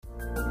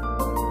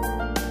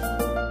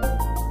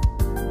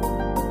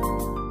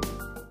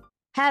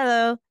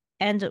Hello,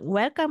 and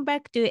welcome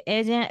back to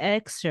Asian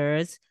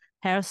Extras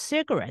Health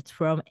Secrets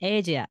from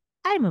Asia.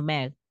 I'm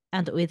Meg,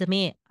 and with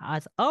me,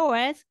 as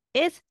always,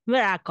 is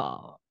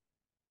Miracle.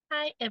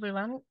 Hi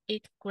everyone,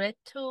 it's great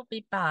to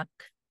be back.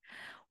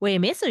 We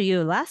missed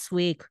you last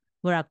week,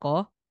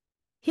 Miracle.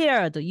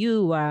 Heard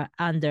you were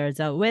under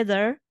the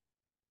weather.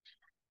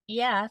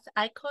 Yes,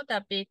 I caught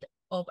a bit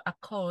of a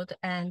cold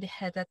and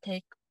had to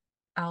take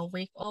a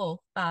week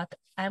off, but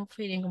I'm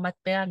feeling much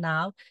better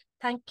now.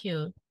 Thank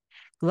you.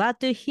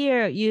 Glad to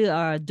hear you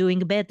are doing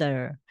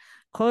better.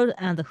 Cold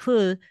and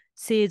flu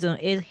season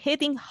is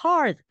hitting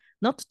hard,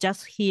 not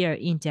just here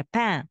in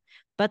Japan,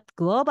 but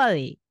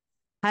globally.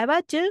 How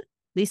about you,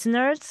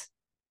 listeners?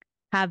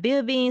 Have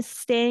you been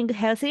staying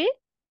healthy?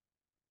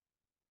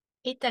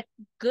 It's a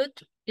good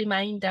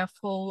reminder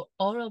for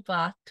all of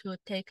us to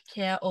take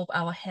care of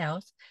our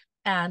health.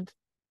 And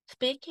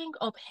speaking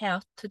of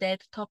health,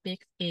 today's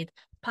topic is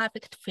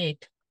perfect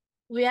fit.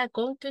 We are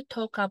going to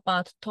talk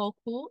about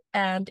tofu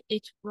and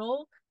its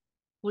low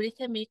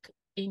glycemic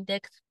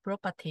index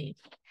properties.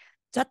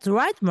 That's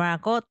right,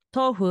 Marco.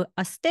 Tofu,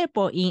 a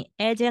staple in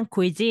Asian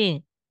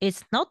cuisine,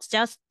 is not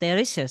just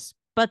delicious,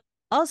 but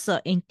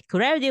also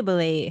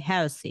incredibly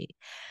healthy.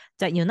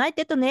 The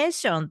United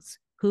Nations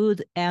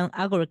Food and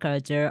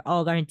Agriculture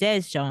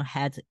Organization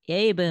has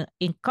even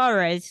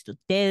encouraged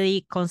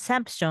daily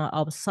consumption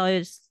of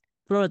soy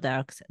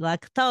products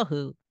like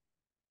tofu.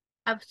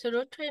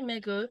 Absolutely,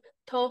 Megu.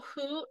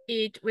 Tofu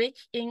is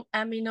rich in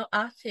amino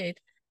acids,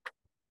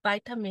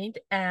 vitamins,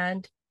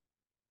 and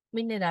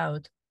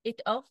minerals.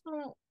 It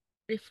often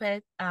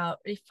referred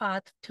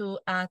to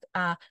as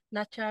a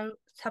natural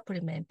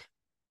supplement.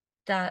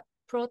 The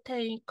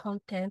protein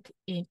content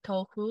in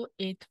tofu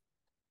is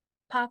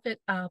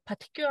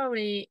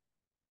particularly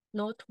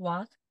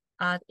noteworthy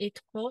as it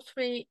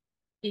closely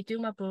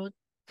resembles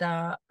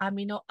the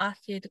amino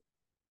acid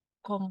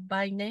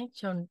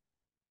combination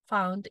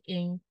found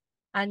in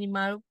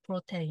animal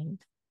proteins.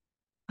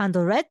 And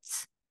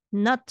let's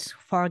not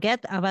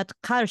forget about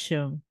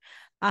calcium.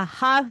 A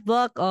half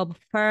block of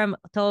firm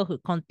tofu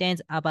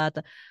contains about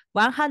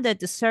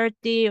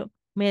 130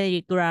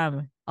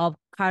 milligrams of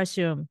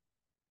calcium,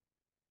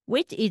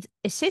 which is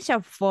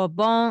essential for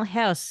bone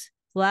health.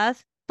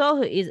 Plus,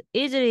 tofu is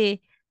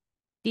easily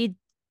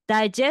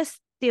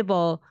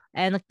digestible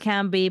and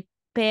can be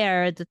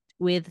paired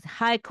with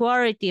high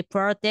quality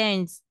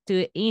proteins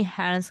to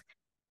enhance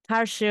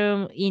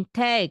calcium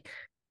intake.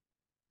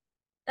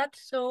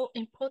 That's so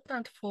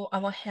important for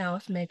our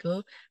health,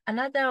 Megu.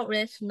 Another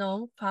less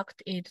known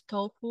fact is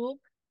tofu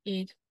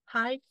is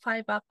high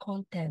fiber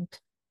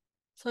content.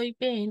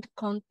 Soybeans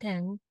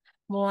contain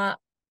more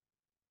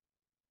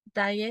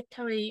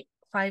dietary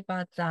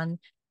fiber than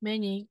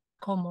many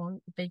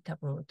common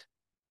vegetables.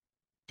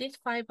 This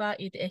fiber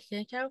is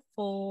essential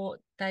for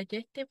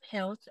digestive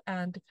health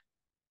and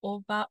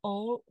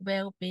overall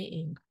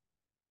well-being.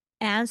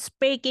 And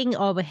speaking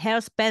of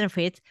health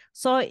benefits,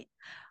 soy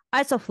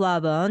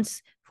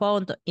isoflavones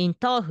found in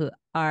tofu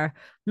are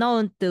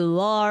known to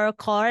lower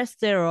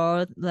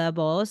cholesterol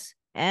levels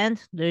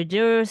and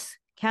reduce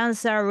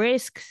cancer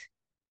risks.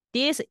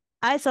 These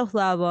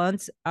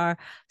isoflavones are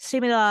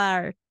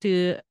similar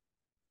to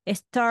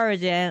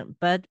estrogen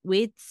but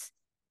with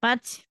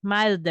much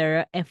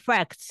milder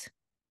effects.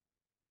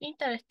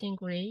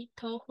 Interestingly,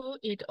 tofu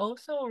is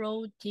also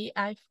low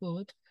GI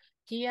food.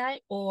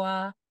 GI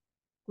or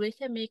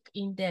glycemic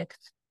index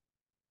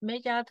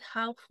measured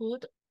how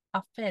food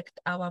affect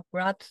our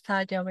blood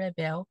sugar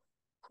level.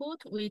 Food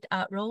with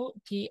a low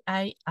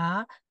GI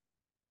are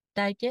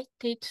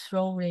digested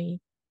slowly,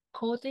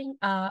 causing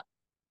a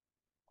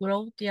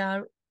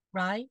gradual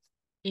rise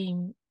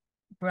in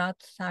blood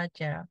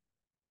sugar.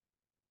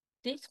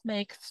 This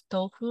makes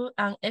tofu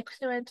an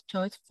excellent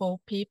choice for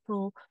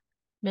people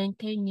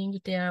maintaining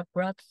their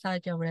blood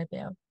sugar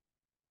level.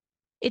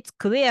 It's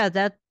clear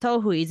that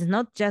tofu is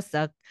not just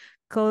a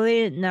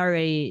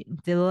culinary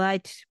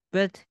delight,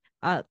 but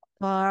a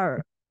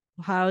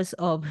powerhouse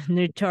of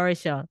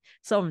nutrition.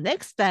 So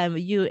next time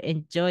you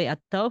enjoy a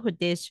tofu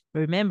dish,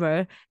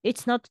 remember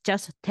it's not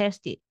just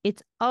tasty,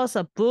 it's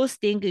also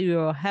boosting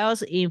your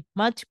health in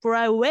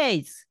multiple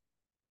ways.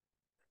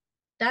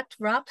 That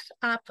wraps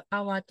up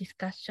our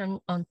discussion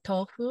on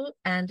tofu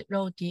and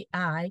low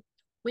GI.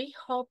 We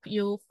hope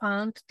you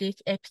found this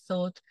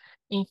episode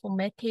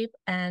informative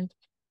and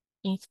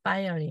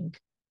inspiring.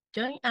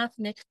 Join us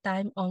next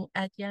time on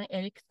Asian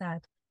Elixir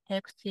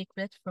Health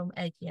Secrets from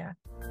Asia.